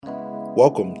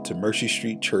Welcome to Mercy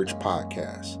Street Church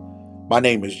Podcast. My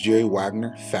name is Jerry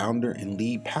Wagner, founder and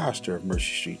lead pastor of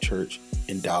Mercy Street Church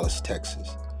in Dallas,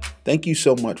 Texas. Thank you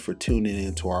so much for tuning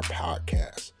into our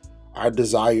podcast. Our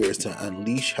desire is to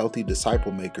unleash healthy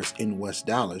disciple makers in West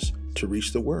Dallas to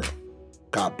reach the world.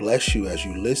 God bless you as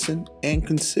you listen and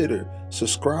consider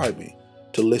subscribing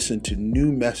to listen to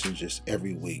new messages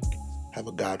every week. Have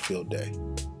a God-filled day.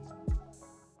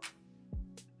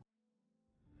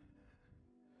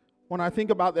 When I think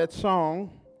about that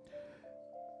song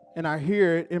and I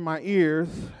hear it in my ears,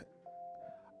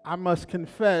 I must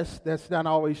confess that's not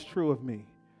always true of me.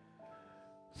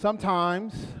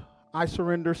 Sometimes I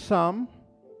surrender some,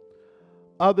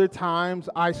 other times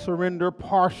I surrender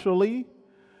partially.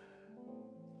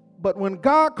 But when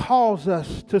God calls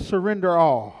us to surrender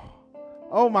all,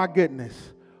 oh my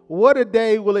goodness, what a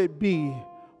day will it be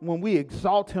when we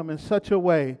exalt Him in such a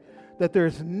way that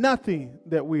there's nothing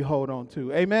that we hold on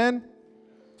to. Amen?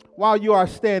 While you are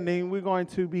standing, we're going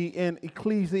to be in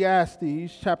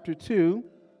Ecclesiastes chapter 2.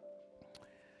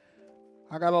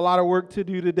 I got a lot of work to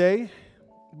do today,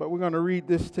 but we're going to read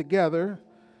this together.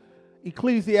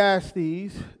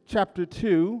 Ecclesiastes chapter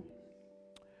 2.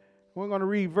 We're going to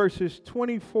read verses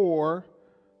 24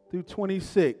 through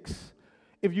 26.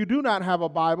 If you do not have a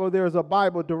Bible, there is a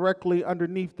Bible directly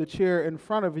underneath the chair in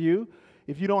front of you.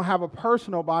 If you don't have a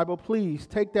personal Bible, please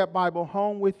take that Bible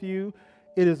home with you.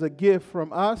 It is a gift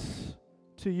from us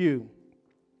to you.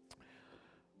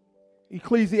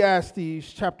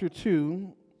 Ecclesiastes chapter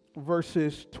 2,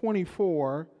 verses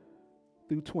 24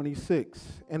 through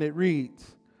 26. And it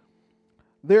reads,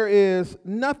 "There is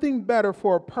nothing better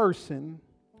for a person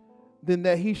than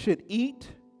that he should eat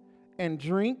and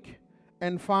drink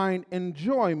and find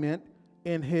enjoyment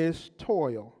in his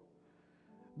toil.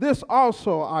 This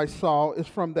also I saw is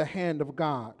from the hand of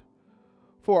God.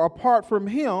 For apart from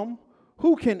Him,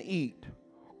 who can eat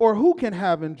or who can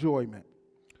have enjoyment?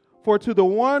 For to the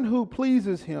one who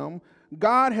pleases Him,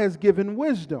 God has given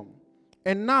wisdom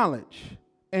and knowledge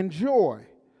and joy.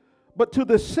 But to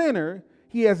the sinner,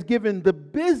 He has given the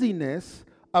busyness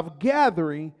of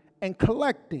gathering and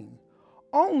collecting,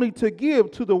 only to give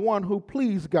to the one who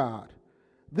pleased God.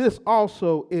 This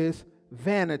also is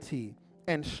vanity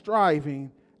and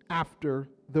striving after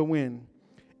the wind."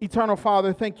 Eternal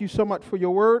Father, thank you so much for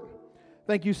your word.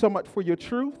 Thank you so much for your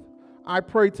truth. I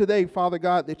pray today, Father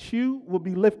God, that you will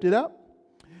be lifted up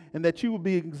and that you will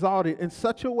be exalted in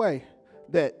such a way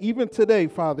that even today,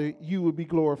 Father, you will be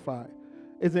glorified.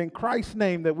 It's in Christ's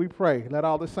name that we pray. Let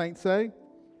all the saints say,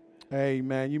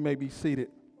 amen. You may be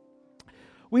seated.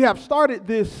 We have started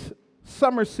this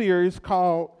summer series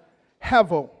called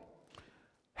Hevel.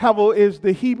 Hevel is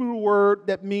the Hebrew word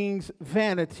that means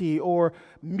vanity or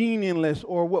meaningless,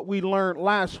 or what we learned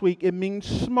last week, it means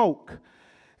smoke.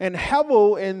 And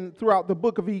Hevel, and throughout the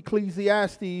book of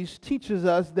Ecclesiastes, teaches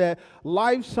us that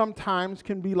life sometimes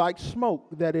can be like smoke,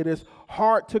 that it is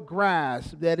hard to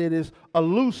grasp, that it is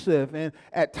elusive, and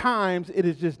at times it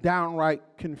is just downright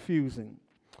confusing.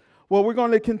 Well, we're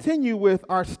going to continue with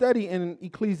our study in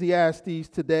Ecclesiastes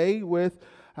today with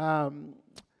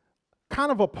kind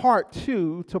of a part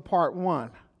 2 to part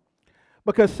 1,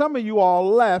 because some of you all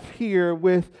left here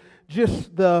with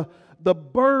just the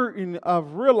burden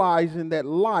of realizing that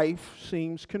life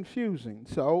seems confusing.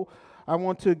 So I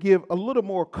want to give a little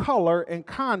more color and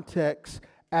context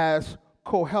as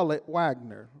Kohelet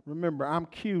Wagner. Remember, I'm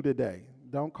Q today.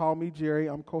 Don't call me Jerry,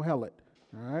 I'm Kohelet.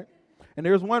 All right? And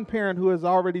there's one parent who has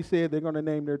already said they're going to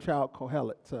name their child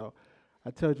Kohelet. So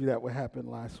I told you that would happen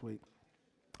last week.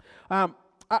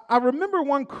 I remember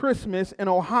one Christmas in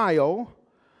Ohio,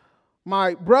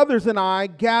 my brothers and I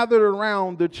gathered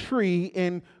around the tree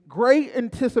in great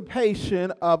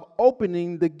anticipation of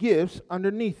opening the gifts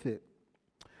underneath it.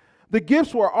 The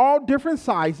gifts were all different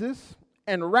sizes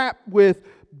and wrapped with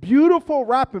beautiful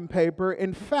wrapping paper.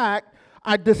 In fact,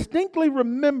 I distinctly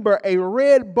remember a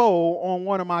red bow on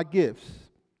one of my gifts.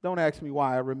 Don't ask me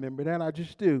why I remember that, I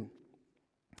just do.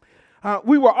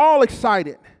 We were all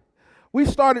excited. We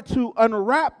started to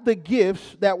unwrap the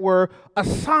gifts that were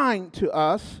assigned to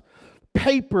us.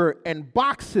 Paper and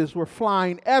boxes were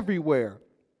flying everywhere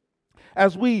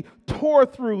as we tore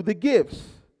through the gifts.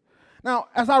 Now,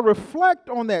 as I reflect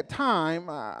on that time,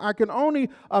 I can only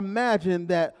imagine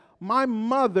that my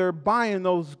mother buying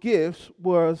those gifts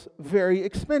was very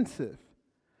expensive.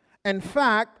 In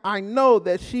fact, I know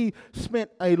that she spent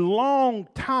a long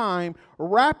time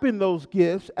wrapping those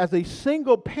gifts as a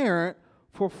single parent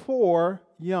for 4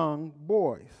 young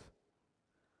boys.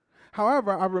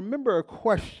 However, I remember a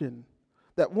question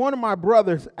that one of my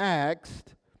brothers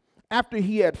asked after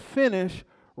he had finished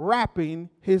wrapping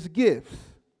his gifts.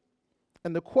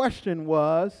 And the question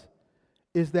was,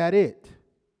 is that it?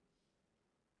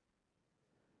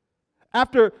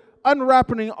 After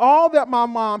unwrapping all that my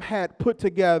mom had put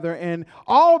together and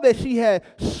all that she had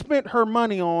spent her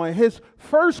money on, his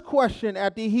first question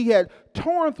after he had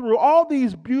torn through all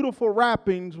these beautiful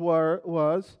wrappings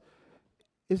was,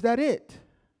 is that it?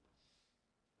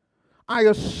 I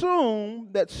assume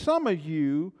that some of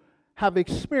you have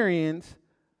experienced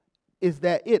is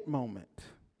that it moment.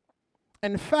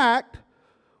 In fact,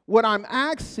 what I'm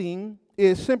asking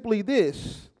is simply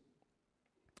this.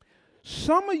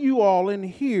 Some of you all in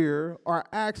here are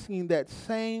asking that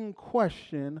same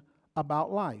question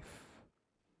about life.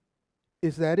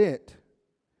 Is that it?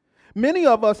 Many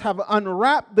of us have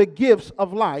unwrapped the gifts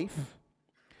of life,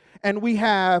 and we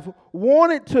have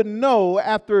wanted to know,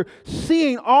 after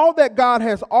seeing all that God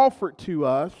has offered to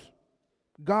us,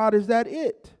 God, is that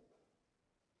it?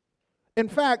 In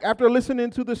fact, after listening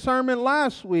to the sermon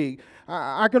last week,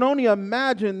 I can only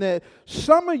imagine that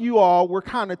some of you all were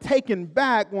kind of taken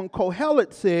back when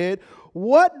Kohelet said,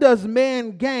 "What does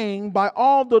man gain by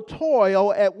all the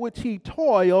toil at which he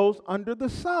toils under the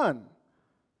sun?"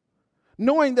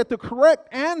 Knowing that the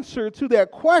correct answer to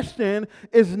that question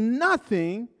is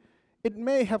nothing, it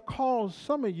may have caused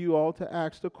some of you all to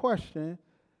ask the question,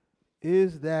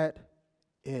 is that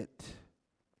it?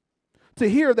 To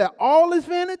hear that all is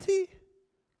vanity,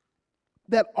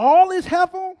 that all is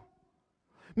hevel,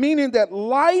 meaning that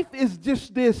life is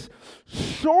just this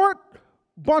short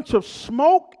bunch of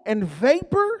smoke and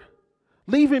vapor,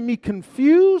 leaving me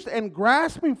confused and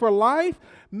grasping for life,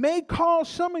 may cause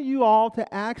some of you all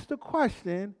to ask the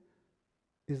question,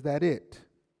 is that it?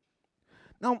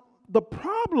 Now, the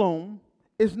problem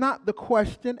is not the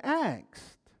question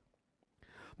asked.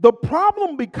 The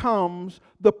problem becomes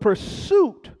the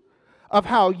pursuit of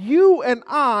how you and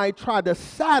I try to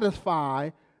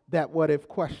satisfy that what if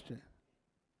question.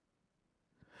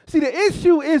 See, the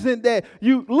issue isn't that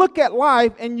you look at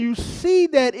life and you see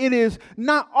that it is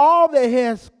not all that it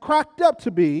has cracked up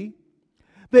to be.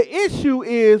 The issue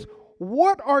is,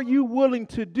 what are you willing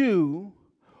to do?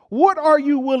 What are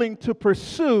you willing to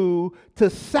pursue to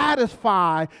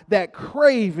satisfy that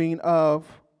craving of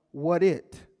what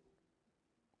it?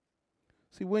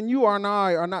 See, when you and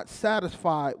I are not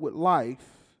satisfied with life,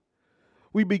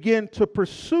 we begin to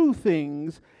pursue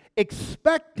things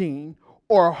expecting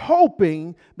or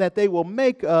hoping that they will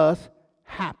make us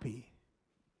happy.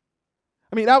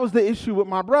 I mean, that was the issue with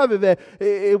my brother, that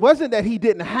it wasn't that he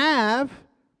didn't have.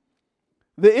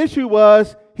 The issue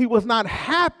was he was not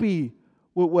happy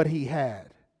with what he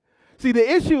had. See, the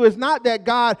issue is not that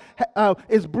God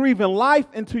is breathing life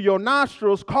into your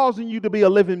nostrils, causing you to be a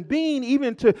living being,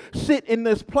 even to sit in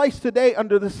this place today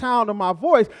under the sound of my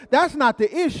voice. That's not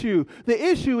the issue. The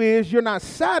issue is you're not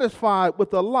satisfied with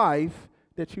the life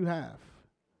that you have.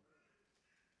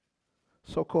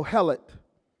 So Kohelet,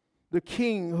 the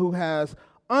king who has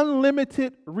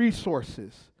unlimited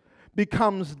resources,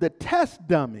 becomes the test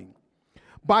dummy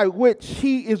by which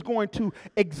he is going to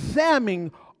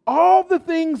examine all the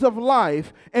things of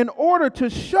life in order to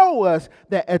show us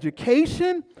that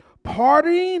education,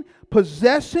 partying,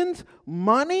 possessions,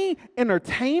 money,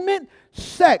 entertainment,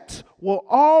 sex will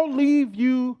all leave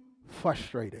you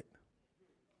frustrated.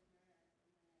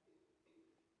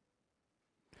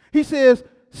 He says,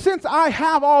 since I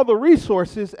have all the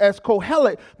resources as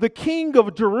Kohelet, the king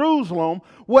of Jerusalem,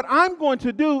 what I'm going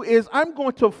to do is I'm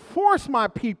going to force my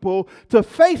people to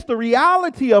face the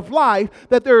reality of life,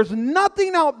 that there's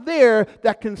nothing out there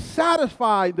that can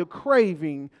satisfy the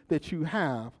craving that you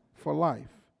have for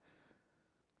life.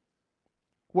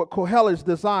 What Kohelet's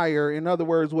desire, in other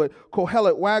words, what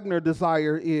Kohelet Wagner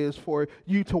desire is for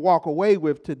you to walk away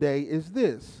with today is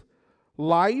this: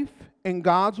 life in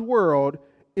God's world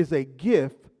is a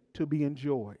gift to be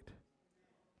enjoyed.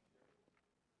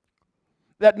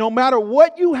 That no matter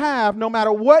what you have, no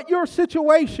matter what your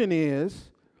situation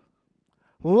is,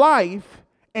 life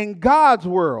in God's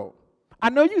world. I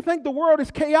know you think the world is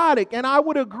chaotic, and I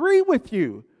would agree with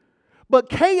you, but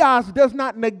chaos does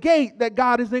not negate that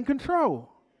God is in control.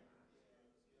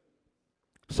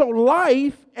 So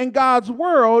life in God's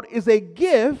world is a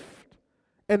gift,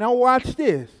 and now watch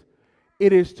this,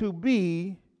 it is to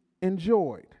be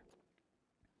enjoyed.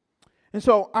 And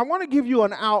so I want to give you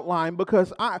an outline,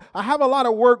 because I have a lot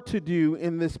of work to do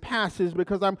in this passage,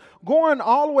 because I'm going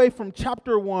all the way from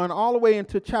chapter 1 all the way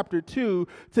into chapter 2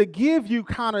 to give you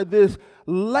kind of this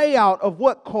layout of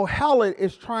what Kohelet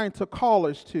is trying to call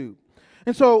us to.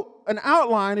 And so an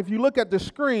outline, if you look at the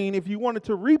screen, if you wanted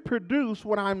to reproduce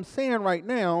what I'm saying right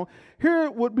now,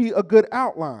 here would be a good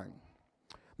outline.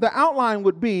 The outline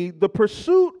would be the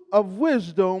pursuit of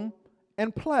wisdom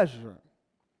and pleasure.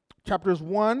 chapters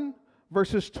 1,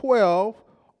 verses 12,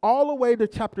 all the way to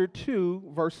chapter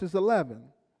 2, verses 11.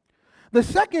 The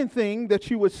second thing that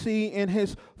you would see in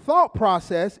his thought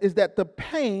process is that the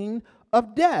pain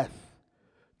of death,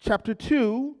 chapter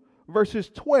 2, verses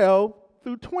 12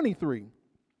 through 23.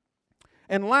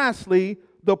 And lastly,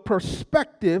 the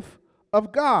perspective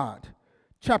of God,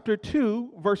 chapter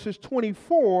 2, verses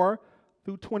 24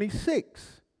 through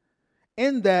 26.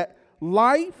 In that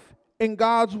life in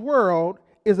God's world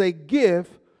is a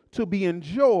gift to be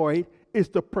enjoyed, is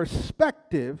the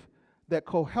perspective that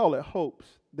Kohelet hopes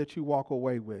that you walk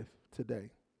away with today.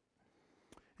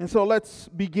 And so let's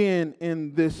begin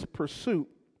in this pursuit.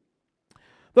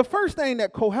 The first thing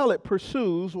that Kohelet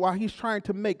pursues while he's trying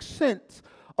to make sense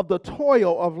of the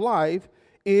toil of life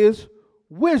is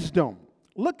wisdom.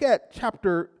 Look at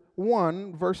chapter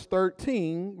 1, verse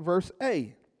 13, verse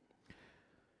A.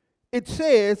 It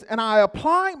says, "And I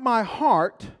applied my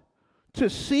heart to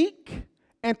seek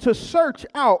and to search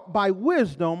out by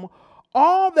wisdom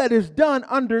all that is done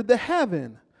under the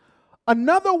heaven."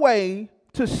 Another way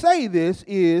to say this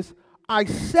is, I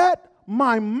set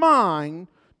my mind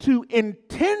to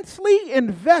intensely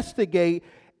investigate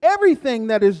everything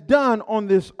that is done on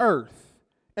this earth.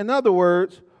 In other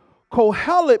words,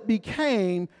 Kohelet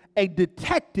became a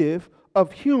detective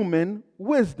of human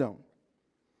wisdom.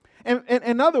 And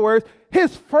in other words,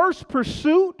 his first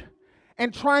pursuit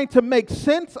in trying to make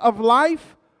sense of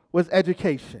life was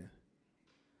education.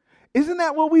 Isn't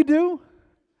that what we do?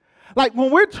 Like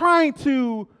when we're trying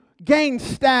to gain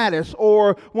status,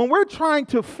 or when we're trying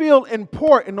to feel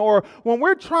important, or when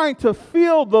we're trying to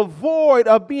fill the void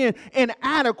of being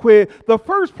inadequate, the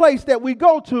first place that we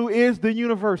go to is the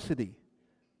university.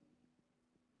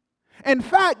 In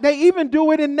fact, they even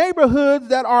do it in neighborhoods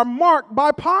that are marked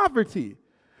by poverty.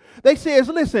 They say,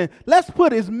 listen, let's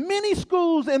put as many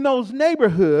schools in those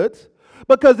neighborhoods,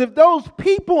 because if those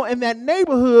people in that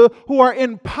neighborhood who are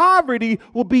in poverty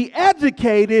will be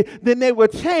educated, then they will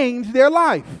change their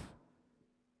life.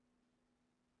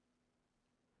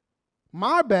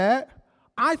 My bad.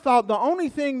 I thought the only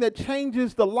thing that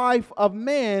changes the life of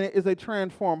man is a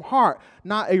transformed heart,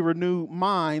 not a renewed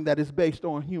mind that is based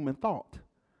on human thought.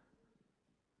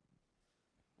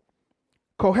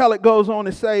 Kohelet goes on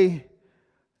to say,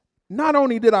 not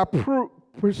only did I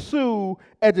pursue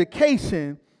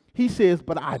education, he says,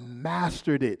 but I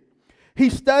mastered it. He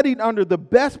studied under the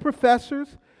best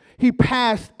professors. He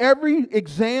passed every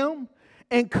exam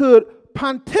and could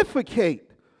pontificate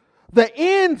the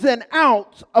ins and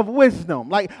outs of wisdom.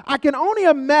 Like, I can only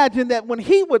imagine that when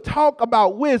he would talk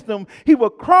about wisdom, he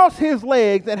would cross his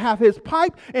legs and have his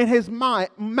pipe in his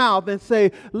mouth and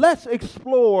say, let's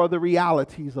explore the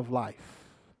realities of life.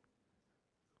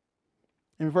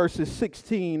 In verses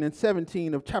 16 and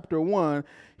 17 of chapter 1,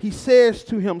 he says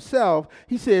to himself,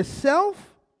 he says,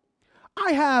 "Self,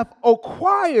 I have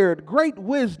acquired great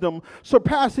wisdom,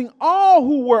 surpassing all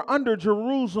who were under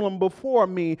Jerusalem before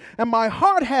me, and my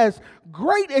heart has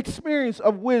great experience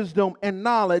of wisdom and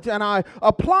knowledge, and I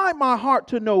apply my heart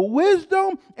to know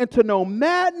wisdom and to know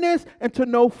madness and to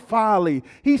know folly."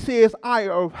 He says, I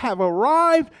have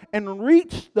arrived and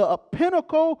reached the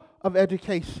pinnacle of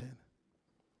education.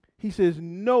 He says,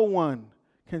 no one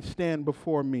can stand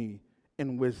before me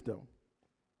in wisdom.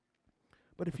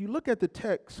 But if you look at the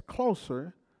text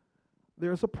closer,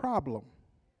 there's a problem.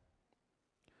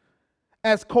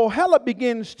 As Kohelet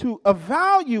begins to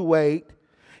evaluate,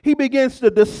 he begins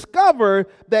to discover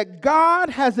that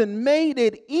God hasn't made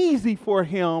it easy for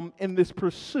him in this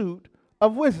pursuit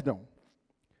of wisdom.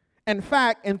 In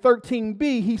fact, in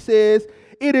 13b, he says,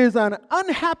 it is an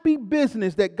unhappy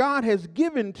business that God has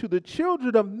given to the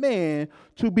children of man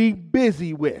to be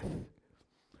busy with.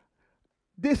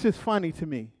 This is funny to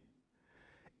me.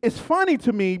 It's funny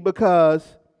to me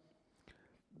because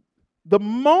the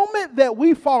moment that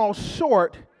we fall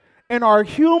short in our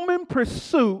human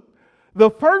pursuit, the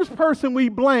first person we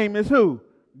blame is who?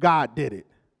 God did it.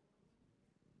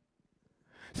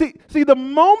 See, the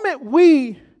moment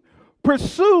we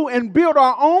pursue and build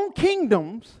our own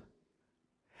kingdoms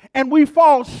and we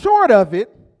fall short of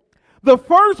it, the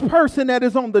first person that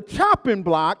is on the chopping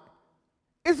block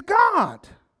is God.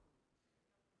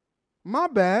 My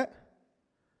bad.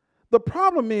 The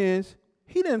problem is,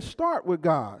 he didn't start with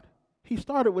God. He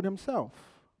started with himself.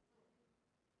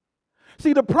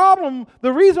 See, the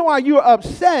reason why you're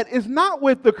upset is not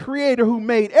with the creator who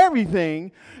made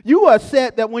everything. You are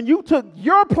upset that when you took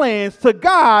your plans to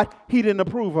God, he didn't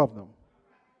approve of them.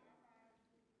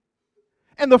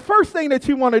 And the first thing that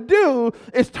you want to do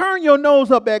is turn your nose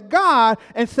up at God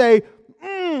and say,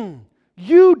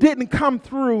 you didn't come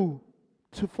through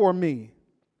for me.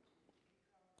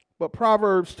 But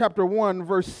Proverbs chapter 1,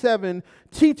 verse 7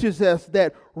 teaches us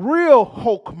that real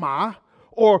chokmah,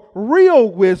 or real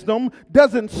wisdom,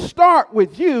 doesn't start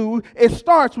with you. It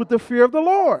starts with the fear of the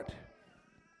Lord.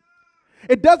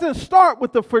 It doesn't start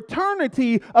with the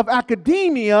fraternity of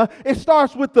academia. It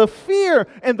starts with the fear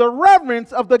and the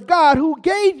reverence of the God who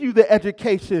gave you the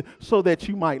education so that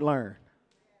you might learn.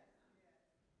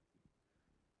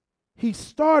 He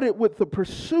started with the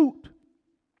pursuit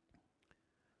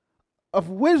of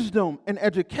wisdom and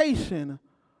education,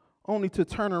 only to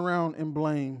turn around and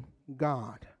blame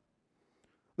God.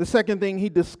 The second thing he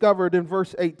discovered in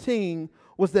verse 18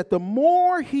 was that the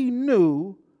more he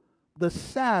knew, the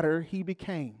sadder he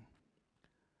became.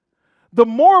 The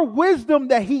more wisdom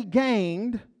that he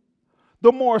gained,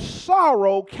 the more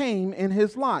sorrow came in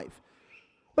his life.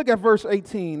 Look at verse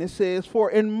 18. It says,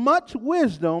 "For in much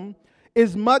wisdom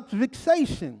is much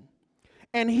vexation,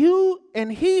 and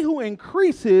he who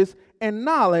increases in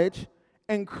knowledge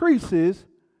increases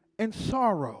in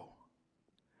sorrow."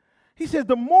 He says,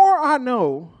 the more I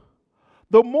know,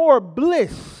 the more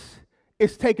bliss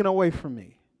is taken away from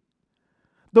me.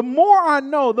 The more I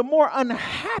know, the more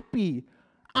unhappy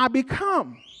I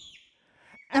become.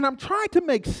 And I'm trying to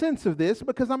make sense of this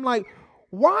because I'm like,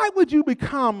 why would you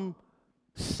become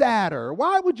sadder?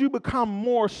 Why would you become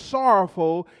more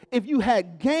sorrowful if you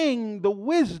had gained the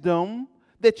wisdom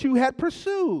that you had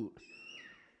pursued?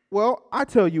 Well, I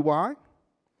tell you why.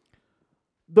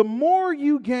 The more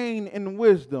you gain in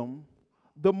wisdom,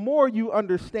 the more you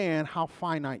understand how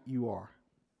finite you are.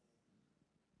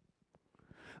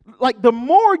 Like the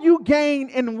more you gain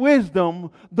in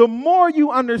wisdom, the more you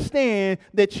understand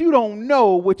that you don't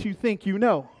know what you think you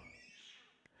know.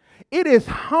 It is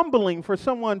humbling for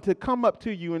someone to come up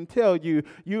to you and tell you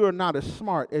you are not as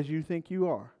smart as you think you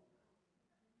are.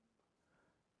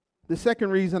 The second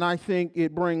reason I think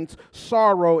it brings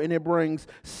sorrow and it brings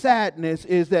sadness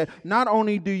is that not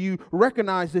only do you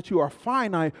recognize that you are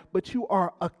finite, but you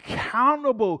are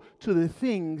accountable to the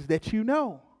things that you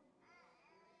know.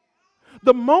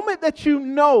 The moment that you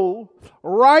know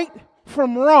right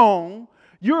from wrong,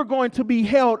 you're going to be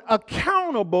held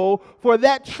accountable for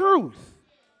that truth.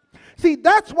 See,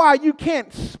 that's why you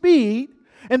can't speed.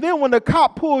 And then when the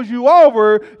cop pulls you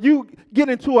over, you get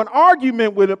into an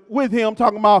argument with him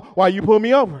talking about, why you pull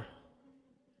me over?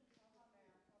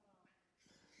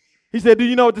 He said, do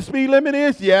you know what the speed limit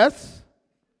is? Yes.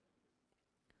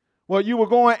 Well, you were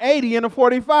going 80 in a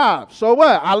 45. So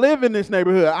what? I live in this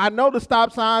neighborhood. I know the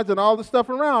stop signs and all the stuff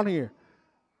around here.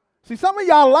 See, some of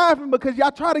y'all laughing because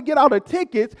y'all try to get out of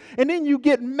tickets, and then you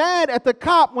get mad at the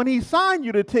cop when he signed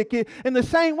you the ticket in the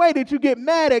same way that you get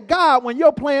mad at God when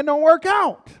your plan don't work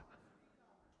out.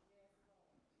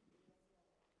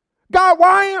 God,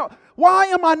 why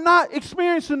am I not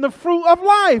experiencing the fruit of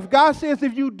life? God says,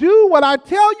 if you do what I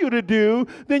tell you to do,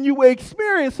 then you will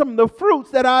experience some of the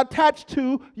fruits that are attached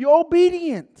to your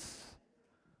obedience.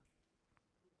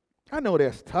 I know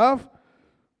that's tough.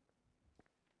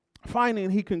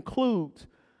 Finally, he concludes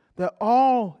that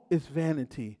all is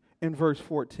vanity in verse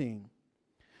 14.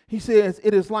 He says,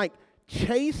 it is like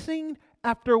chasing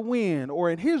after wind,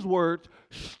 or in his words,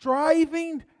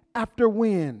 striving after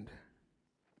wind.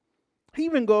 He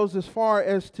even goes as far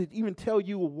as to even tell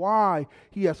you why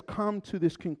he has come to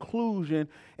this conclusion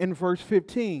in verse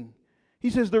 15. He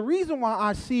says, the reason why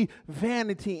I see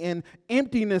vanity and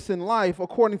emptiness in life,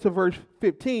 according to verse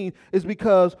 15, is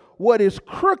because what is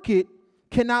crooked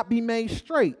cannot be made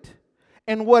straight,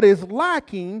 and what is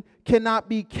lacking cannot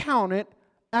be counted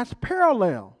as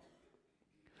parallel.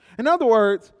 In other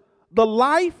words, the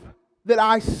life that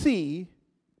I see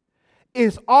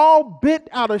is all bent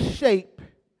out of shape,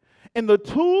 and the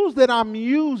tools that I'm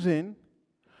using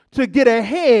to get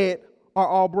ahead are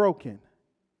all broken.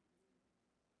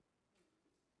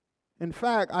 In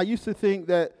fact, I used to think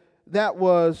that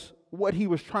was what he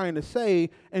was trying to say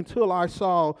until I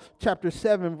saw chapter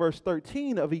 7, verse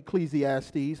 13 of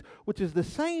Ecclesiastes, which is the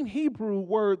same Hebrew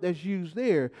word that's used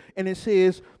there. And it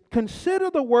says, consider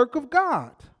the work of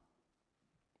God.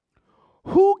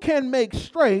 Who can make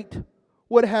straight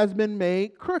what has been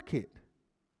made crooked?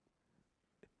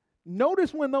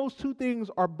 Notice when those two things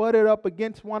are butted up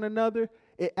against one another,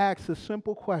 it asks a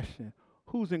simple question.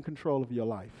 Who's in control of your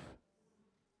life?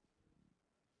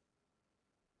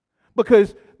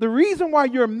 Because the reason why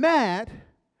you're mad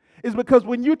is because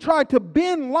when you try to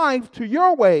bend life to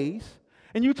your ways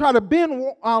and you try to bend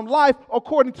life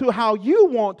according to how you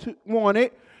want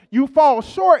it, you fall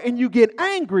short and you get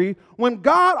angry when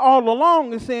God all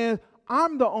along is saying,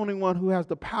 I'm the only one who has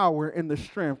the power and the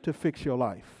strength to fix your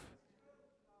life.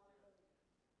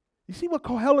 You see what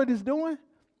Kohelet is doing?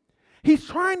 He's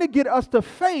trying to get us to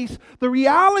face the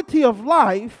reality of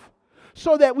life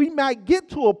so that we might get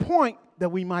to a point that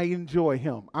we might enjoy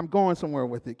him. I'm going somewhere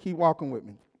with it. Keep walking with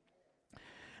me.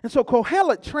 And so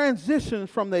Kohelet transitions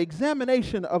from the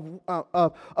examination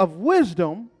of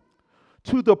wisdom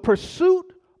to the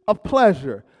pursuit of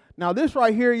pleasure. Now this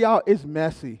right here, y'all, is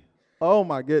messy. Oh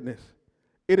my goodness.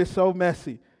 It is so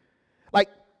messy. Like,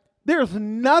 there's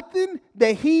nothing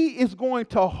that he is going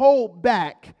to hold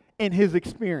back in his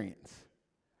experience.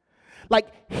 Like,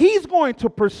 he's going to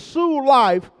pursue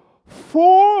life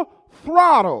full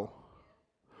throttle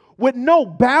with no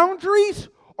boundaries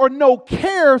or no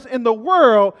cares in the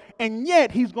world, and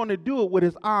yet he's going to do it with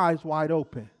his eyes wide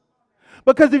open.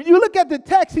 Because if you look at the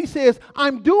text, he says,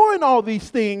 I'm doing all these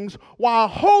things while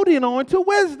holding on to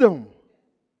wisdom.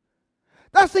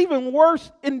 That's even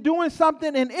worse in doing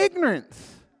something in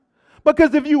ignorance.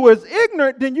 Because if you was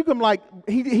ignorant, then you can like,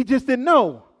 he just didn't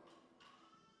know.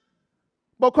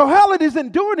 But Kohelet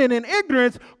isn't doing it in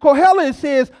ignorance. Kohelet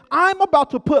says, I'm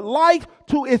about to put life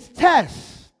to its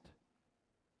test.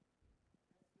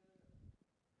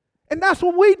 And that's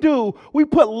what we do. We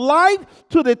put life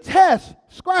to the test.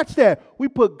 Scratch that. We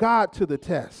put God to the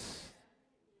test.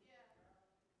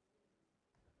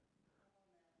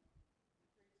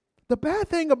 The bad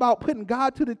thing about putting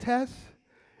God to the test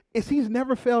is he's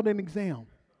never failed an exam.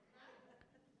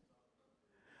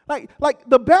 Like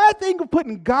the bad thing of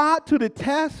putting God to the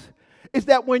test is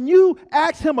that when you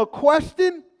ask him a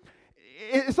question,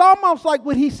 it's almost like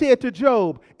what he said to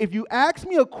Job. If you ask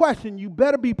me a question, you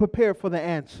better be prepared for the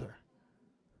answer.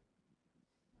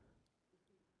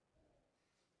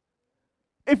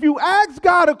 If you ask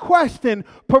God a question,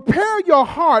 prepare your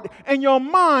heart and your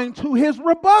mind to his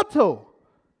rebuttal.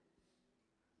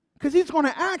 Because he's going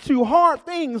to ask you hard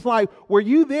things like, were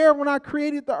you there when I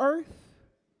created the earth?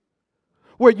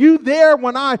 Were you there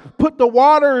when I put the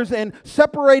waters and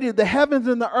separated the heavens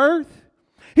and the earth?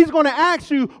 He's going to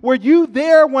ask you, were you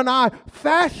there when I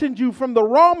fashioned you from the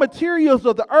raw materials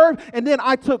of the earth, and then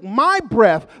I took my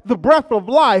breath, the breath of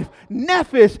life,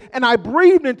 nephesh, and I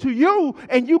breathed into you,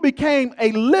 and you became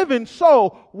a living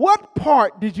soul? What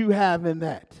part did you have in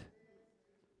that?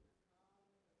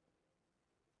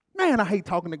 Man, I hate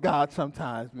talking to God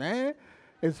sometimes, man.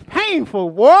 It's painful,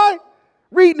 boy.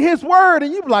 Reading his word,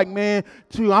 and you be like, man,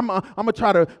 I'm going to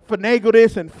try to finagle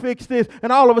this and fix this. And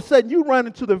all of a sudden, you run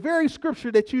into the very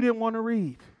scripture that you didn't want to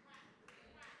read.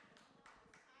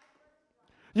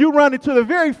 You run into the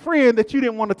very friend that you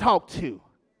didn't want to talk to.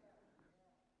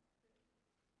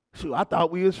 Shoot, I thought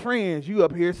we was friends. You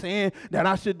up here saying that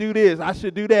I should do this, I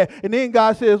should do that. And then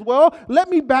God says, well, let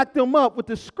me back them up with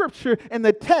the scripture and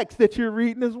the text that you're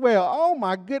reading as well. Oh,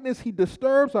 my goodness, he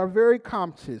disturbs our very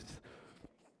conscience.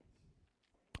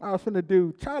 I was finna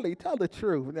do, Charlie, tell the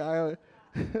truth.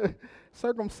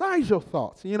 Circumcise your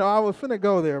thoughts. You know, I was finna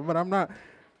go there, but I'm not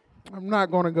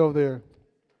going to go there.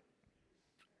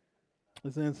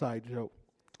 It's an inside joke.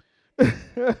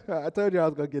 I told you I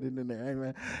was going to get it in there.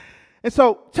 Amen. And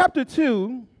so, chapter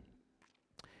 2,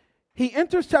 he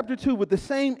enters chapter 2 with the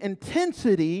same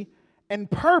intensity and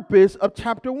purpose of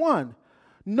chapter 1.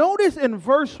 Notice in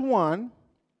verse 1,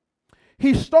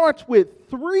 he starts with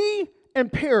 3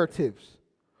 imperatives.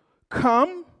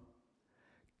 Come,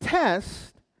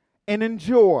 test, and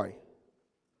enjoy.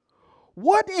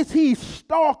 What is he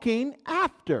stalking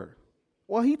after?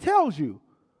 Well, he tells you,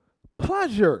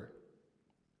 pleasure.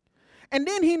 And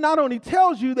then he not only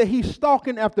tells you that he's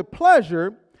stalking after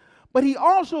pleasure, but he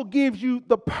also gives you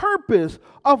the purpose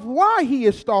of why he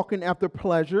is stalking after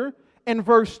pleasure in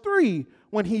verse 3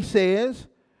 when he says,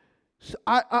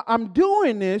 I'm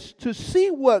doing this to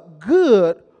see what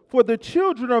good for the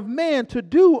children of man to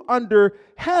do under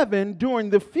heaven during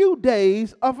the few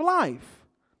days of life.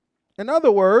 In other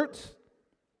words,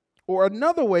 or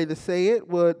another way to say it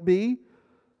would be,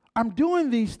 I'm doing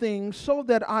these things so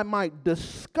that I might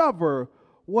discover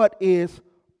what is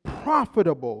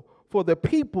profitable for the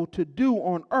people to do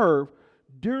on earth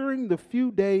during the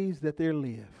few days that they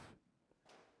live.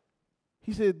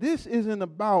 He said, this isn't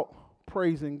about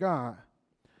praising God.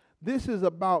 This is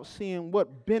about seeing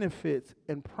what benefits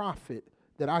and profit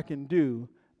that I can do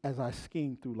as I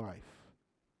scheme through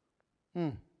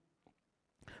life.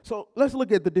 So let's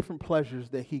look at the different pleasures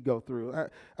that he go through.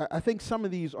 I think some of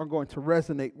these are going to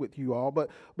resonate with you all.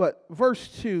 But verse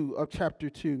 2 of chapter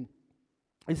 2,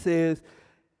 it says,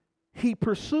 he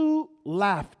pursued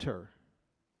laughter.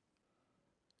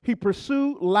 He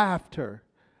pursued laughter.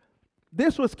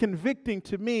 This was convicting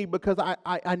to me because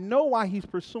I know why he's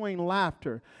pursuing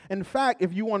laughter. In fact,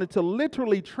 if you wanted to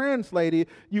literally translate it,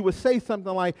 you would say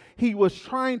something like, he was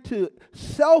trying to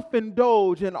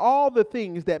self-indulge in all the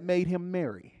things that made him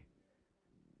merry.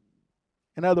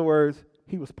 In other words,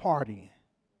 he was partying.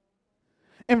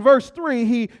 In verse 3,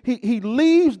 he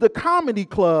leaves the comedy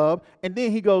club and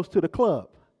then he goes to the club.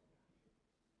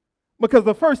 Because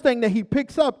the first thing that he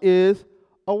picks up is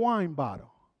a wine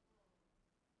bottle.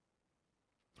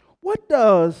 What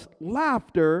does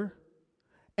laughter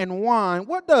and wine,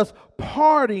 what does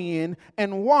partying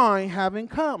and wine have in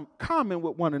common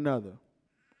with one another?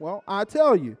 Well, I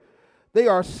tell you, they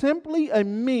are simply a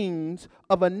means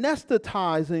of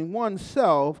anesthetizing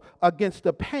oneself against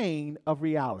the pain of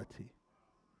reality.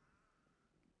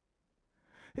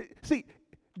 See,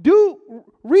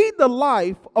 read the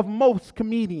life of most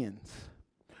comedians.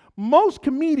 Most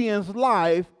comedians'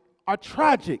 life are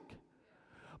tragic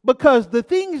because the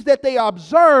things that they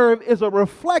observe is a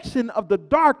reflection of the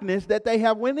darkness that they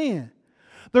have went in.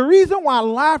 The reason why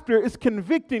laughter is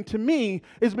convicting to me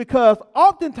is because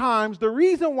oftentimes the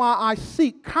reason why I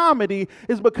seek comedy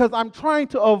is because I'm trying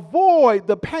to avoid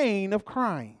the pain of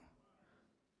crying.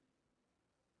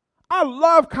 I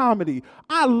love comedy.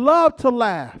 I love to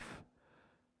laugh.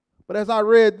 But as I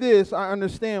read this, I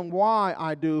understand why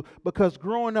I do, because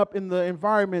growing up in the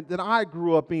environment that I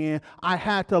grew up in, I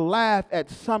had to laugh at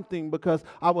something because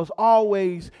I was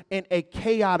always in a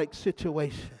chaotic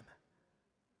situation.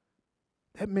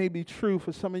 That may be true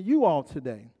for some of you all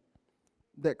today.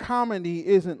 That comedy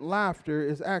isn't laughter,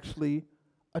 is actually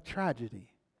a tragedy,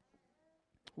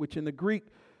 which in the Greek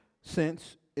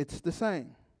sense, it's the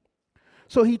same.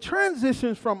 So he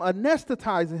transitions from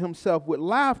anesthetizing himself with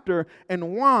laughter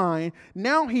and wine.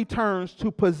 Now he turns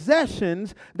to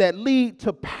possessions that lead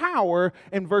to power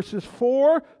in verses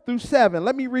 4 through 7.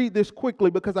 Let me read this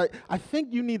quickly because I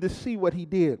think you need to see what he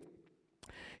did.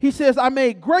 He says, I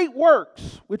made great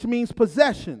works, which means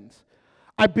possessions.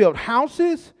 I built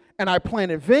houses and I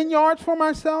planted vineyards for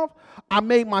myself. I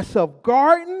made myself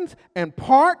gardens and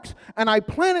parks, and I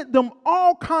planted them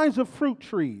all kinds of fruit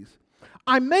trees.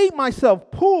 I made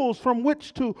myself pools from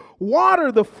which to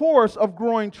water the forest of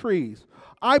growing trees.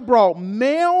 I brought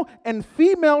male and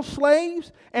female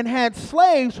slaves and had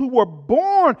slaves who were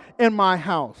born in my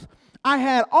house. I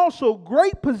had also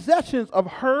great possessions of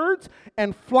herds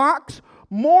and flocks,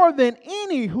 more than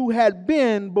any who had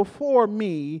been before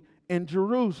me in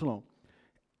Jerusalem.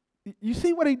 You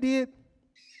see what he did?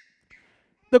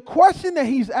 The question that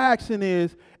he's asking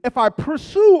is, if I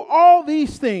pursue all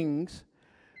these things,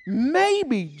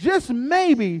 maybe, just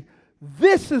maybe,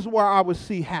 this is where I would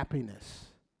see happiness.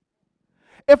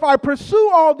 If I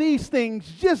pursue all these things,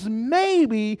 just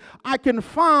maybe I can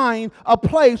find a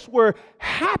place where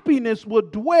happiness will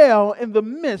dwell in the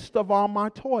midst of all my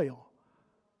toil.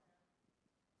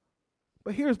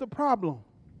 But here's the problem.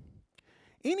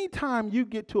 Anytime you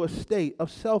get to a state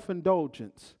of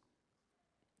self-indulgence,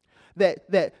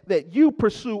 that you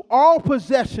pursue all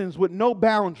possessions with no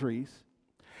boundaries,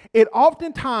 it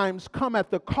oftentimes comes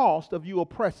at the cost of you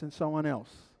oppressing someone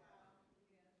else.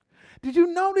 Did you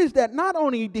notice that not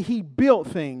only did he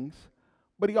build things,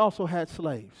 but he also had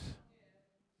slaves?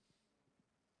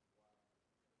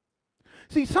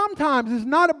 See, sometimes it's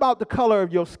not about the color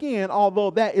of your skin,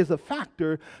 although that is a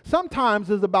factor. Sometimes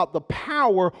it's about the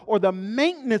power or the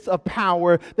maintenance of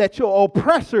power that your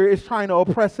oppressor is trying to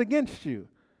oppress against you.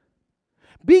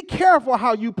 Be careful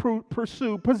how you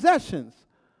pursue possessions,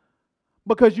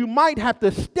 because you might have to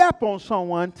step on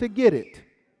someone to get it.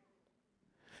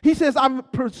 He says, I've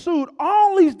pursued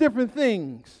all these different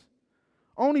things,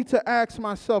 only to ask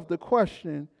myself the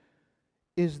question,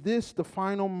 is this the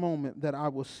final moment that I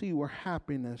will see where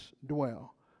happiness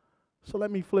dwell? So let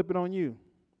me flip it on you.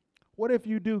 What if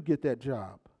you do get that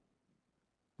job?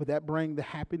 Would that bring the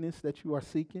happiness that you are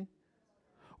seeking?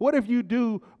 What if you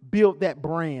do build that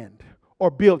brand or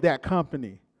build that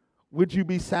company? Would you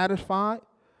be satisfied?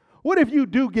 What if you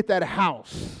do get that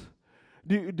house?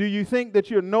 Do you think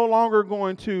that you're no longer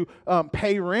going to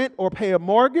pay rent or pay a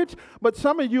mortgage? But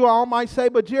some of you all might say,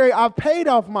 but Jerry, I've paid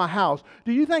off my house.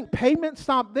 Do you think payments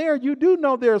stop there? You do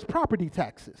know there's property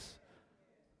taxes.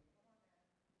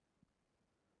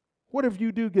 What if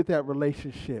you do get that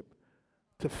relationship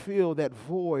to fill that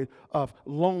void of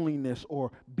loneliness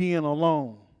or being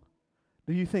alone?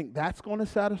 Do you think that's going to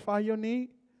satisfy your need?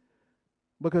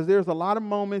 Because there's a lot of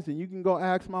moments, and you can go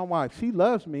ask my wife. She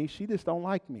loves me. She just don't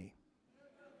like me.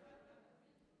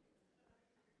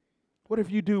 What if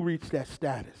you do reach that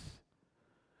status?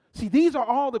 See, these are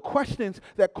all the questions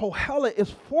that Kohelet is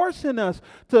forcing us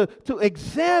to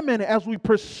examine as we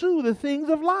pursue the things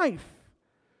of life.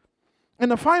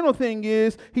 And the final thing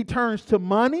is, he turns to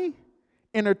money,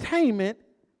 entertainment,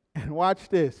 and watch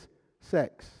this,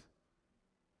 sex.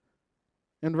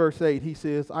 In verse 8, he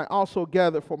says, I also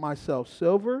gathered for myself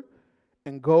silver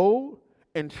and gold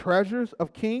and treasures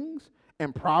of kings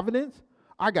and providence.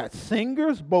 I got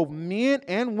singers, both men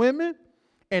and women,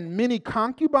 and many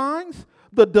concubines,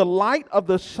 the delight of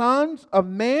the sons of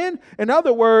man. In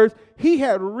other words, he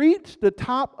had reached the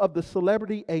top of the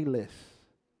celebrity A-list.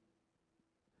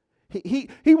 He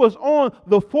was on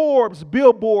the Forbes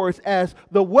billboards as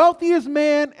the wealthiest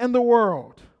man in the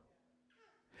world.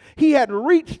 He had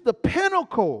reached the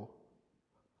pinnacle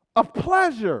of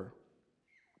pleasure.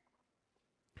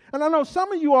 And I know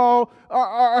some of you all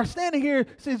are standing here and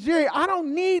says, Jerry, I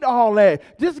don't need all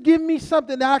that. Just give me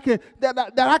something that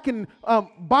I can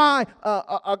buy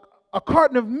a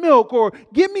carton of milk, or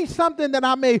give me something that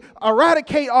I may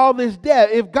eradicate all this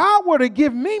debt. If God were to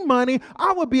give me money,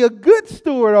 I would be a good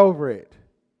steward over it.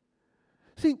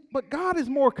 See, but God is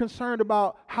more concerned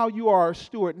about how you are a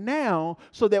steward now,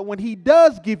 so that when he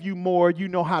does give you more, you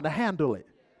know how to handle it.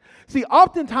 See,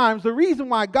 oftentimes the reason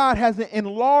why God hasn't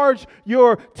enlarged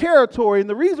your territory and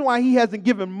the reason why he hasn't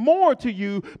given more to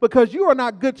you, because you are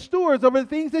not good stewards over the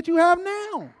things that you have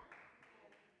now.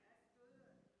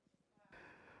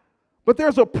 But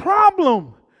there's a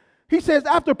problem. He says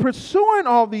after pursuing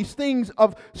all these things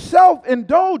of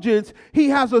self-indulgence, he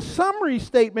has a summary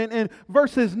statement in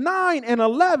verses 9 and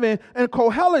 11. And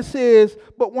Kohelet says,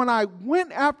 but when I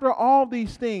went after all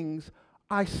these things,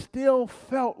 I still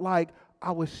felt like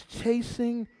I was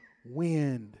chasing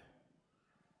wind.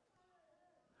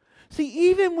 See,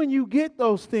 even when you get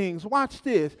those things, watch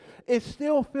this, it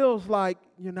still feels like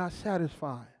you're not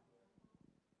satisfied.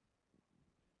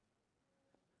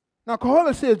 Now,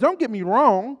 Kohelet says, don't get me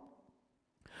wrong.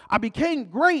 I became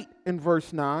great in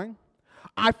verse 9.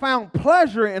 I found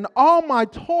pleasure in all my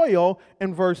toil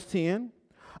in verse 10.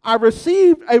 I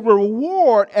received a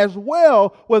reward as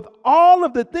well with all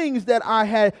of the things that I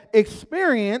had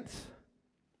experienced.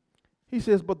 He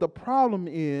says, but the problem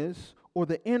is, or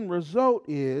the end result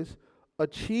is,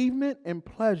 achievement and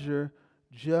pleasure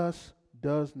just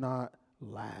does not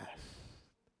last.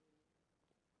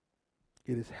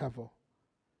 It is hevel.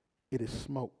 It is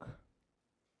smoke.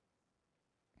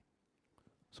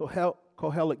 So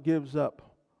Kohelet gives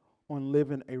up on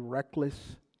living a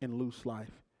reckless and loose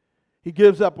life. He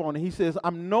gives up on it. He says,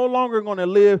 I'm no longer going to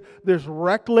live this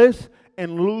reckless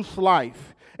and loose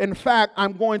life. In fact,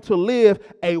 I'm going to live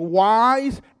a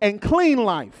wise and clean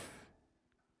life.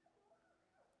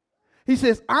 He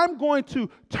says, I'm going to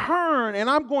turn and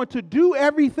I'm going to do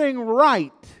everything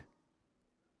right.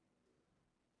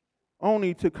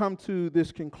 Only to come to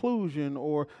this conclusion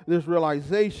or this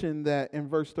realization that in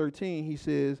verse 13 he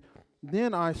says,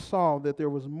 then I saw that there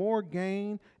was more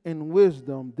gain in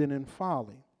wisdom than in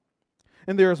folly.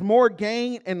 And there is more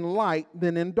gain in light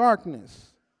than in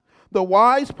darkness. The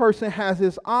wise person has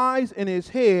his eyes in his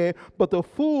head, but the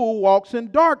fool walks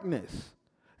in darkness.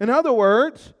 In other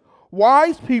words,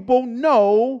 wise people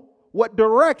know what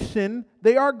direction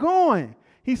they are going.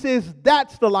 He says,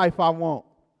 that's the life I want.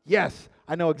 Yes,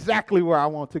 I know exactly where I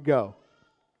want to go.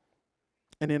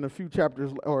 And in a few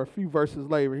chapters or a few verses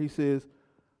later, he says,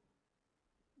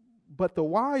 but the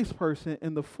wise person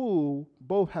and the fool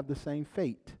both have the same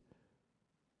fate.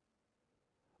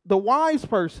 The wise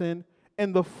person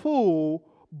and the fool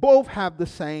both have the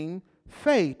same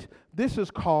fate. This is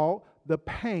called the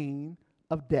pain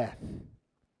of death.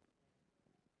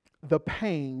 The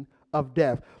pain of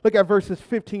death. Look at verses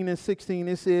 15 and 16.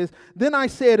 It says, then I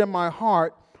said in my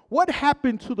heart, what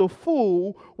happened to the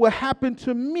fool will happen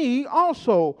to me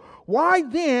also. Why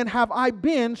then have I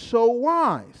been so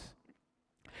wise?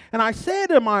 And I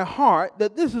said in my heart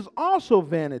that this is also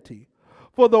vanity.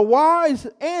 For the wise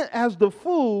and as the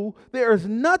fool, there is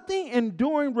nothing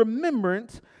enduring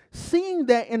remembrance, seeing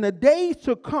that in the days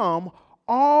to come,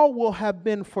 all will have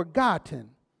been forgotten.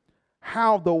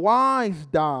 How the wise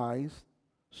dies,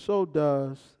 so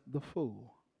does the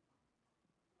fool.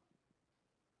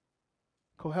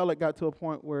 Kohelet got to a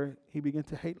point where he began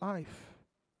to hate life.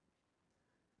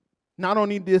 Not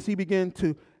only does he begin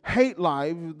to hate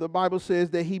life, the Bible says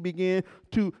that he began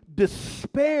to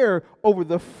despair over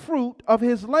the fruit of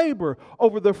his labor,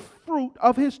 over the fruit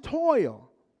of his toil.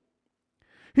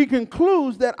 He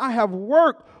concludes that I have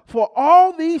worked for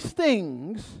all these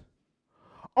things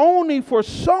only for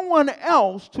someone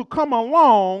else to come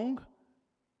along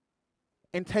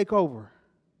and take over.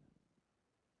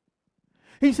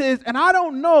 He says, and I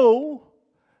don't know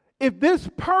if this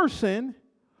person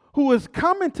who is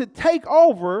coming to take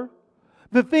over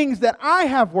the things that I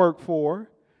have worked for,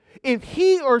 if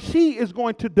he or she is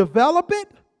going to develop it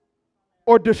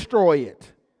or destroy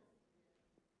it.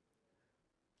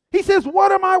 He says,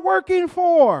 what am I working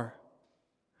for?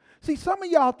 See, some of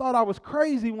y'all thought I was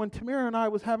crazy when Tamara and I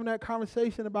was having that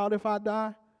conversation about if I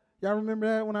die. Y'all remember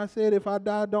that when I said, if I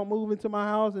die, don't move into my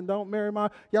house and don't marry my...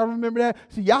 Y'all remember that?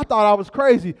 See, y'all thought I was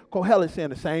crazy. Kohelet saying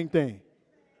the same thing.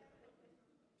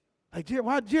 Like,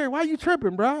 Jerry, why you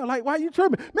tripping, bro? Like, why you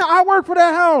tripping? Man, I work for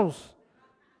that house.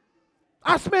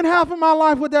 I spent half of my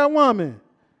life with that woman.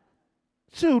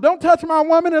 Shoot, don't touch my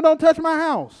woman and don't touch my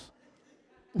house.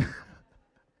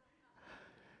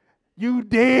 You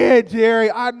did, Jerry.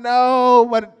 I know,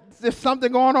 but there's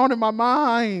something going on in my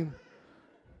mind.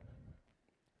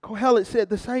 Kohelet said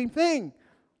the same thing.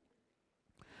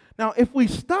 Now, if we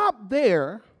stop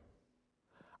there,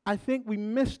 I think we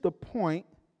miss the point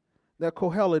that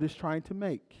Kohelet is trying to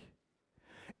make.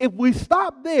 If we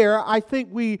stop there, I think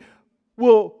we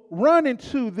will run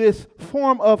into this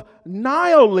form of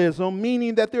nihilism,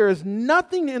 meaning that there is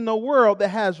nothing in the world that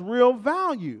has real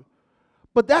value.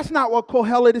 But that's not what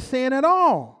Kohelet is saying at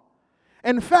all.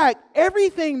 In fact,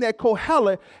 everything that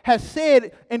Kohelet has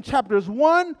said in chapters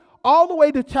 1 all the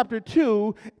way to chapter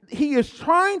 2, he is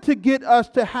trying to get us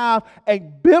to have a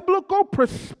biblical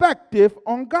perspective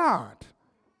on God.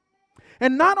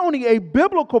 And not only a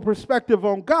biblical perspective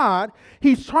on God,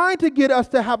 he's trying to get us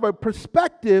to have a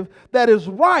perspective that is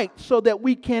right so that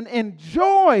we can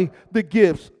enjoy the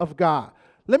gifts of God.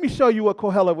 Let me show you what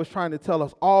Kohelet was trying to tell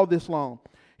us all this long.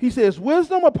 He says,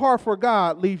 wisdom apart from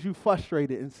God leaves you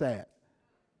frustrated and sad.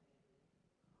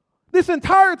 This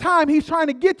entire time, he's trying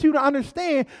to get you to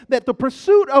understand that the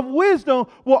pursuit of wisdom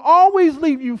will always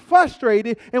leave you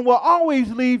frustrated and will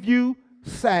always leave you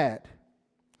sad.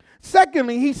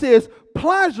 Secondly, he says,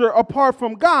 pleasure apart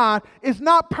from God is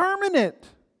not permanent.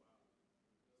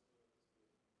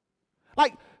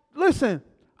 Like, listen,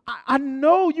 I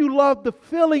know you love the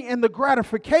feeling and the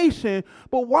gratification,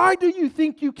 but why do you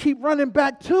think you keep running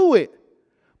back to it?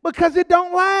 Because it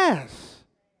don't last.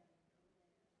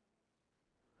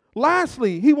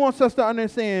 Lastly, he wants us to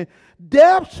understand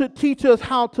death should teach us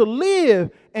how to live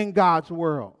in God's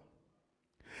world.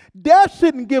 Death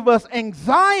shouldn't give us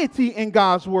anxiety in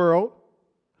God's world.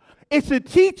 It should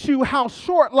teach you how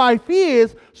short life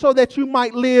is so that you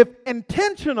might live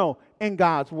intentional in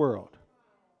God's world.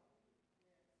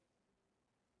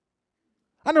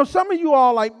 I know some of you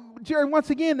all like, Jerry, once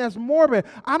again, that's morbid.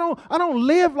 I don't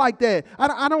live like that.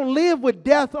 I don't live with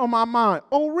death on my mind.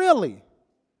 Oh, really?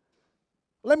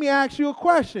 Let me ask you a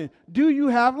question. Do you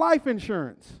have life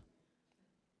insurance?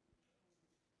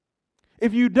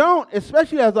 If you don't,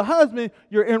 especially as a husband,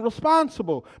 you're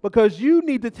irresponsible because you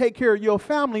need to take care of your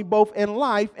family both in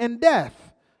life and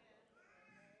death.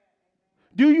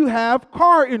 Do you have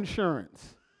car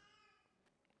insurance?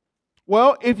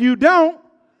 Well, if you don't,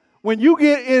 when you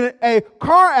get in a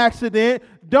car accident,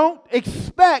 don't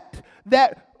expect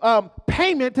that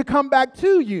payment to come back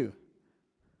to you.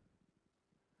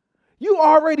 You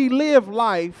already live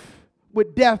life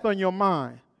with death on your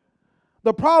mind.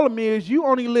 The problem is you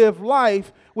only live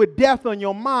life with death on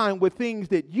your mind with things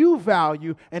that you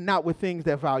value and not with things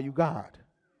that value God.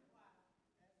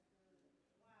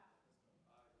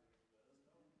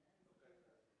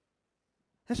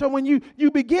 And so when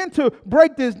you begin to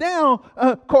break this down,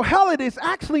 Kohelet is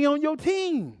actually on your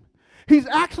team. He's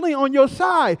actually on your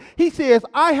side. He says,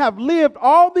 I have lived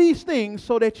all these things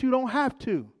so that you don't have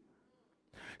to.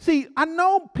 See, I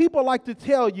know people like to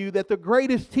tell you that the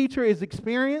greatest teacher is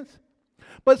experience,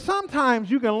 but sometimes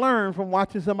you can learn from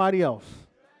watching somebody else.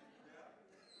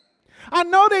 I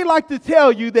know they like to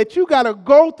tell you that you got to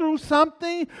go through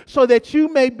something so that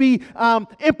you may be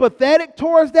empathetic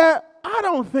towards that. I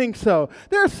don't think so.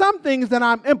 There are some things that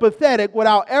I'm empathetic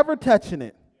without ever touching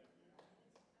it.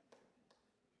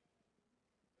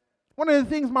 One of the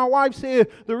things my wife said,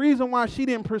 the reason why she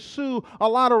didn't pursue a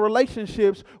lot of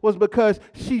relationships was because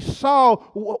she saw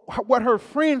what her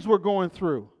friends were going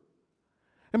through.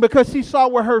 And because she saw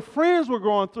what her friends were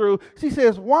going through, she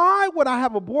says, why would I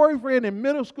have a boyfriend in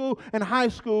middle school and high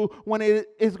school when it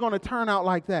is going to turn out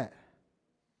like that?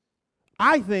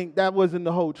 I think that wasn't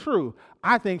the whole truth.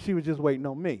 I think she was just waiting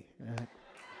on me.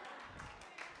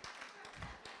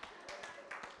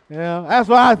 Yeah, that's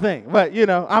what I think. But,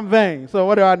 I'm vain, so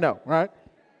what do I know, right?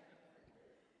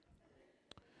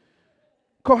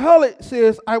 Kohelet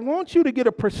says, I want you to get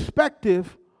a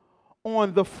perspective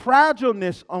on the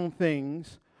fragileness on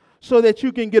things so that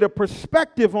you can get a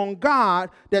perspective on God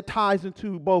that ties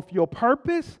into both your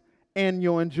purpose and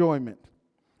your enjoyment.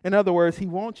 In other words, he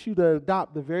wants you to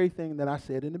adopt the very thing that I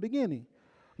said in the beginning.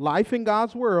 Life in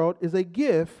God's world is a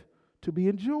gift to be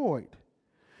enjoyed.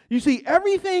 You see,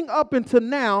 everything up until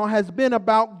now has been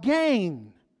about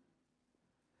gain.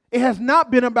 It has not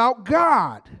been about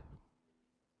God.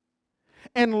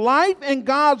 And life in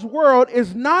God's world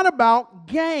is not about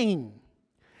gain.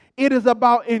 It is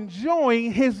about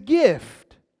enjoying his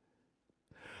gift.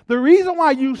 The reason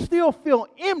why you still feel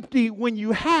empty when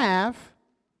you have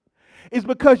is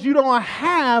because you don't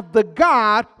have the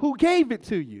God who gave it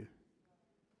to you.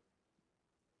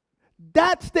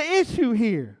 That's the issue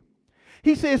here.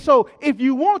 He says, so if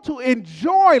you want to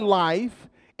enjoy life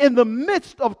in the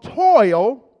midst of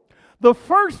toil, the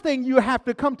first thing you have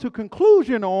to come to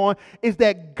conclusion on is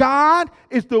that God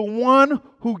is the one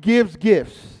who gives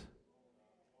gifts.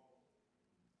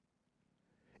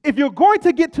 If you're going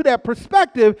to get to that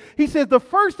perspective, he says the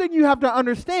first thing you have to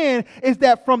understand is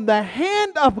that from the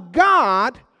hand of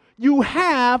God, you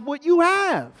have what you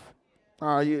have.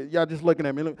 All right, y'all just looking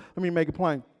at me. Let me make it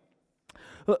plain.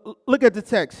 Look at the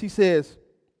text. He says,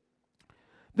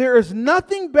 there is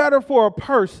nothing better for a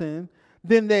person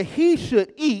than that he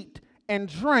should eat and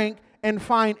drink and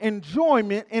find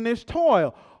enjoyment in his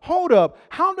toil. Hold up.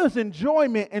 How does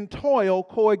enjoyment and toil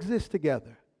coexist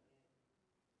together?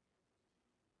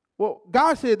 Well,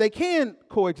 God said they can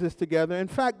coexist together. In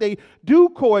fact, they do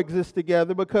coexist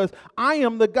together because I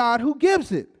am the God who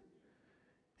gives it.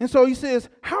 And so he says,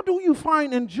 how do you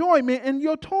find enjoyment in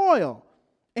your toil?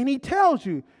 And he tells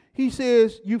you, he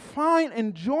says, you find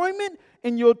enjoyment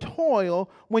in your toil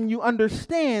when you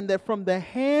understand that from the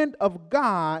hand of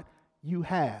God you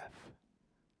have.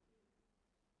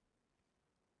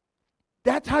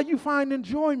 That's how you find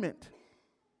enjoyment.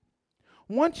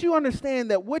 Once you understand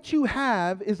that what you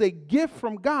have is a gift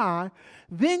from God,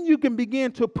 then you can begin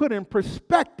to put in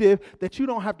perspective that you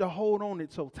don't have to hold on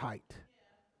it so tight.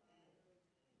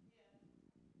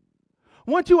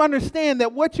 Once you understand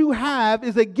that what you have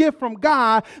is a gift from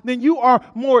God, then you are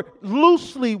more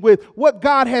loosely with what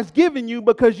God has given you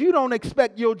because you don't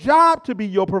expect your job to be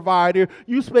your provider.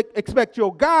 You expect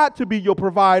your God to be your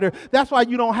provider. That's why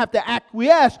you don't have to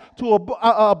acquiesce to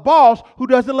a boss who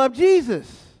doesn't love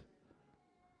Jesus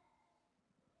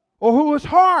or who is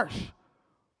harsh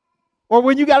or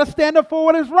when you got to stand up for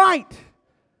what is right.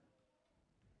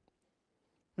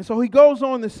 And so he goes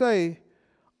on to say,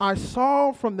 I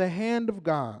saw from the hand of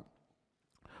God,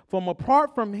 from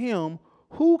apart from him,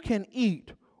 who can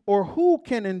eat or who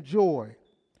can enjoy?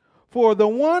 For the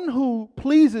one who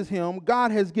pleases him,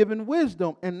 God has given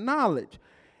wisdom and knowledge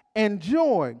and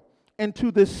joy. And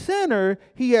to the sinner,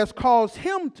 he has caused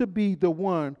him to be the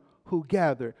one who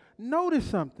gathered. Notice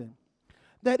something,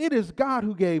 that it is God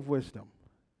who gave wisdom.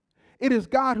 It is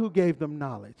God who gave them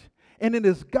knowledge. And it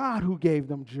is God who gave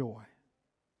them joy.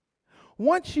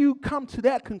 Once you come to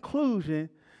that conclusion,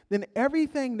 then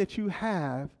everything that you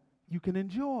have, you can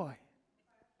enjoy.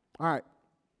 All right.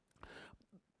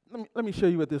 Let me show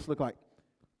you what this looked like.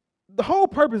 The whole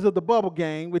purpose of the bubble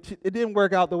game, which it didn't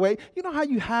work out the way, you know how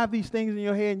you have these things in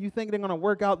your head and you think they're going to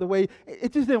work out the way,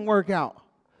 it just didn't work out.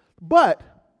 But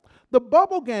the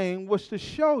bubble game was to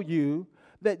show you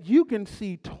that you can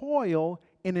see toil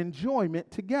and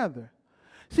enjoyment together.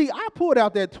 See, I pulled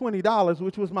out that $20,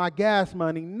 which was my gas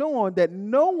money, knowing that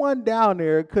no one down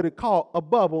there could have caught a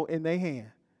bubble in their hand.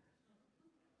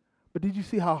 But did you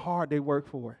see how hard they worked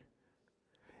for it?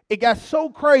 It got so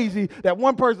crazy that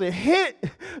one person hit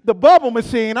the bubble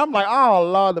machine. I'm like, oh,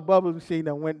 Lord, the bubble machine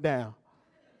that went down.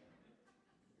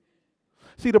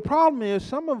 See, the problem is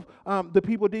some of the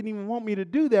people didn't even want me to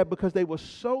do that because they were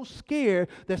so scared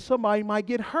that somebody might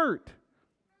get hurt.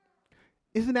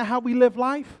 Isn't that how we live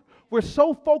life? We're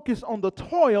so focused on the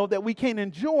toil that we can't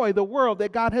enjoy the world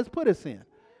that God has put us in.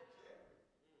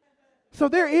 So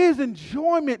there is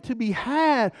enjoyment to be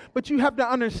had, but you have to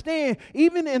understand,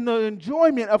 even in the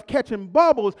enjoyment of catching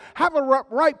bubbles, have a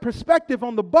right perspective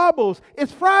on the bubbles.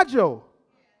 It's fragile.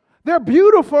 They're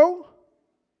beautiful.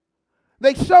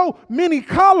 They show many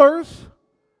colors,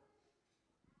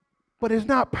 but it's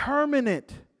not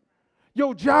permanent.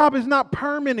 Your job is not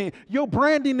permanent. Your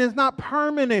branding is not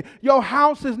permanent. Your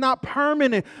house is not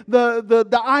permanent.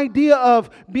 The idea of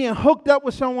being hooked up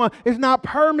with someone is not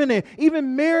permanent.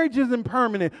 Even marriage isn't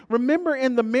permanent. Remember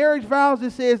in the marriage vows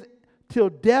it says, till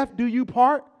death do you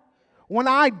part? When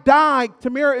I die,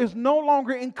 Tamara is no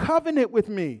longer in covenant with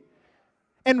me.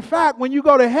 In fact, when you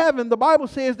go to heaven, the Bible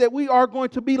says that we are going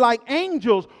to be like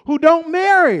angels who don't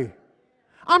marry.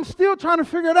 I'm still trying to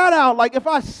figure that out. Like, if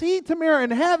I see Tamara in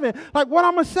heaven, like, what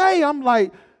I'm going to say? I'm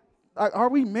like, are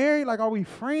we married? Like, are we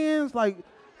friends? Like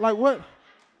what?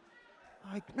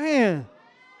 Like, man,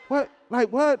 what?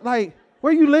 Like, what? Like,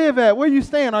 where you live at? Where you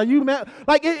staying? Are you mad?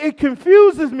 Like, it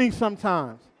confuses me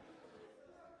sometimes.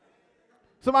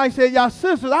 Somebody said, y'all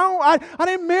sisters. I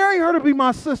didn't marry her to be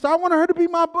my sister. I wanted her to be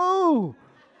my boo.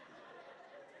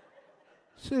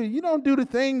 See, you don't do the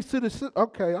things to the sister.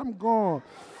 Okay, I'm gone.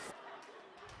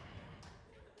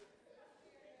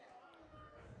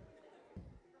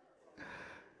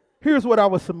 Here's what I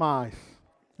would surmise.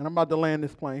 and I'm about to land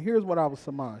this plane. Here's what I would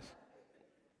surmise.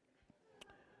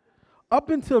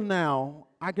 Up until now,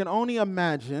 I can only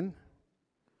imagine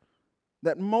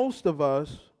that most of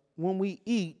us, when we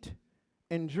eat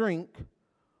and drink,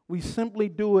 we simply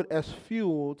do it as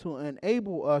fuel to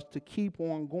enable us to keep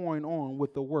on going on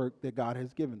with the work that God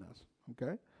has given us,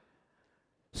 okay?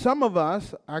 Some of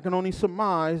us, I can only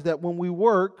surmise that when we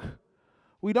work,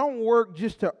 we don't work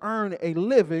just to earn a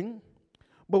living,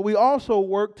 but we also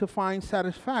work to find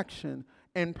satisfaction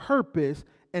and purpose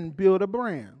and build a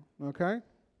brand, okay?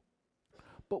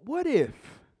 But what if,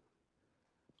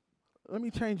 let me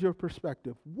change your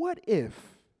perspective. What if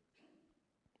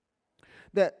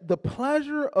that the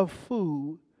pleasure of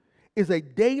food is a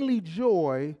daily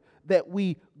joy that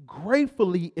we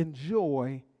gratefully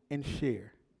enjoy and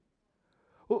share?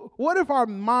 What if our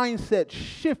mindset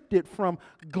shifted from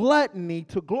gluttony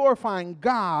to glorifying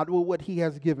God with what He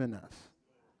has given us?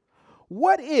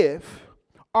 What if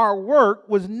our work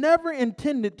was never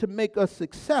intended to make us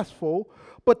successful,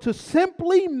 but to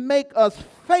simply make us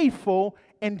faithful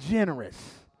and generous?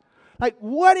 Like,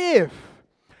 what if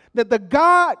that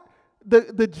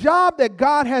the job that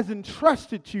God has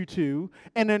entrusted you to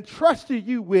and entrusted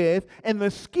you with and the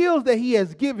skills that He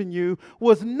has given you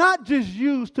was not just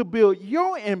used to build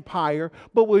your empire,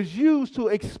 but was used to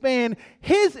expand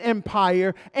His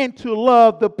empire and to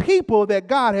love the people that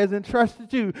God has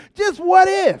entrusted you? Just what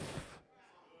if?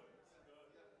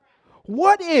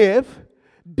 What if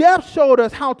death showed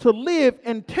us how to live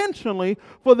intentionally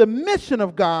for the mission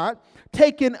of God,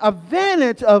 taking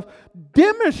advantage of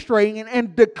demonstrating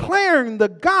and declaring the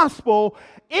gospel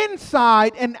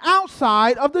inside and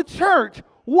outside of the church?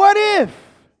 What if?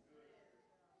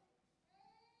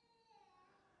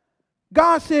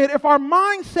 God said, if our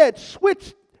mindset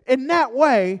switched in that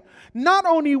way, not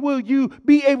only will you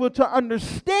be able to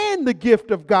understand the gift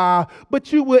of God,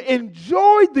 but you will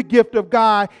enjoy the gift of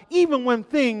God even when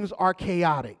things are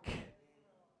chaotic.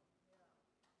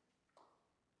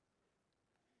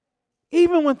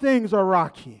 Even when things are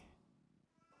rocky.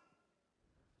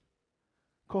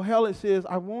 Kohelet says,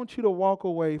 I want you to walk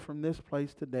away from this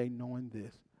place today knowing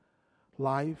this: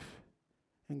 life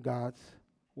in God's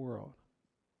world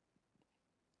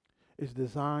is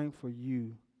designed for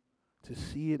you to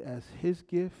see it as His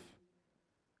gift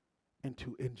and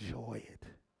to enjoy it.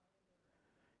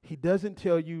 He doesn't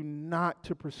tell you not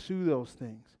to pursue those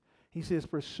things. He says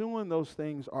pursuing those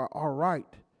things are all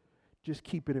right. Just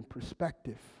keep it in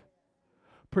perspective.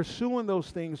 Pursuing those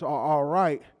things are all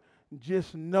right.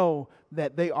 Just know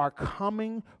that they are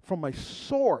coming from a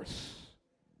source.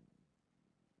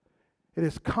 It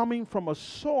is coming from a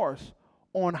source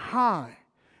on high.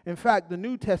 In fact, the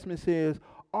New Testament says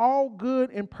all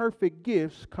good and perfect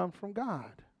gifts come from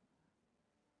God.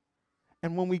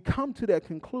 And when we come to that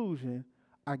conclusion,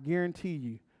 I guarantee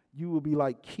you, you will be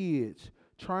like kids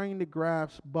trying to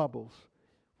grasp bubbles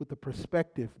with the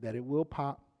perspective that it will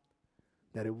pop,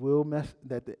 that it will mess,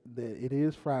 that it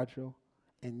is fragile,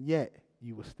 and yet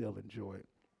you will still enjoy it.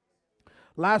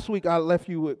 Last week I left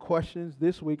you with questions.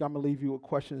 This week I'm going to leave you with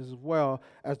questions as well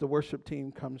as the worship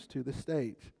team comes to the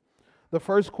stage. The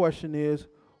first question is,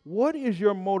 what is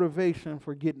your motivation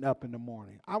for getting up in the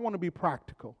morning? I want to be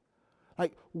practical.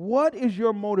 Like, what is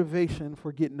your motivation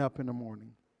for getting up in the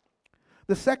morning?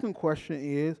 The second question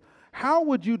is, how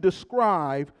would you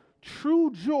describe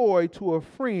true joy to a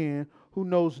friend who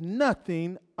knows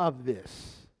nothing of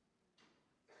this?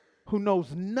 Who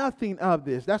knows nothing of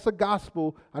this. That's a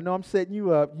gospel. I know I'm setting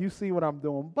you up. You see what I'm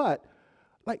doing. But,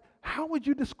 like, how would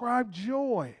you describe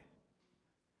joy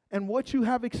and what you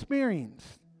have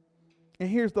experienced? And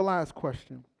here's the last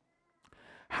question.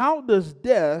 How does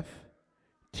death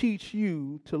teach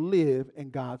you to live in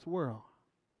God's world?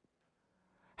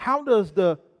 How does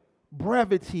the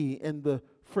brevity and the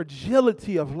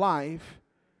fragility of life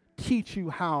teach you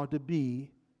how to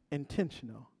be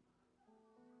intentional?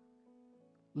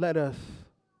 Let us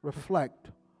reflect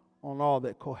on all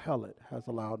that Kohelet has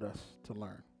allowed us to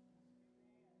learn.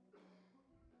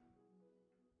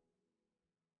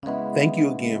 Thank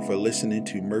you again for listening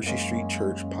to Mercy Street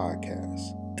Church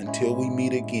Podcast. Until we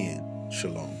meet again,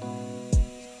 shalom.